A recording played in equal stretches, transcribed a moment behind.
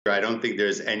I don't think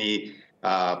there's any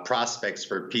prospects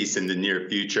for peace in the near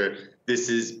future. This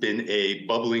has been a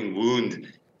bubbling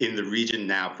wound in the region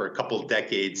now for a couple of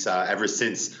decades, ever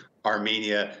since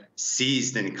Armenia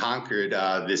seized and conquered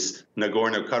this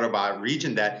Nagorno Karabakh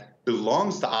region that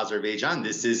belongs to Azerbaijan.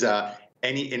 This is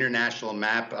any international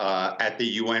map at the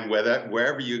UN,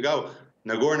 wherever you go.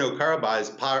 Nagorno Karabakh is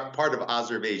part of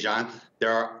Azerbaijan.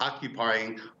 There are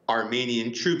occupying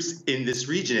Armenian troops in this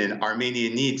region, and Armenia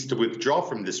needs to withdraw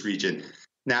from this region.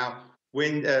 Now,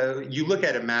 when you look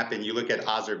at a map and you look at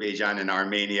Azerbaijan and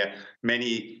Armenia,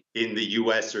 many in the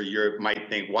US or Europe might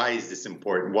think, why is this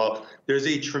important? Well, there's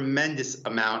a tremendous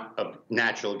amount of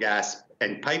natural gas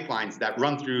and pipelines that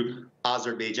run through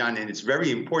Azerbaijan, and it's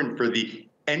very important for the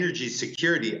energy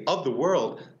security of the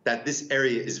world that this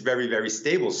area is very, very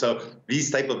stable. So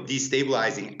these type of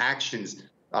destabilizing actions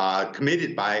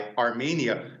committed by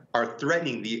Armenia are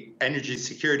threatening the energy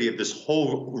security of this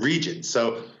whole region.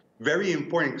 So very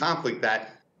important conflict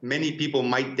that many people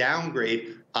might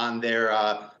downgrade on their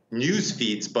news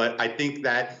feeds, but I think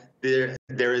that there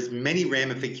is many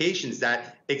ramifications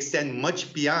that extend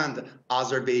much beyond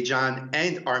Azerbaijan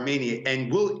and Armenia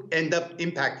and will end up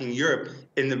impacting Europe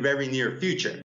in the very near future.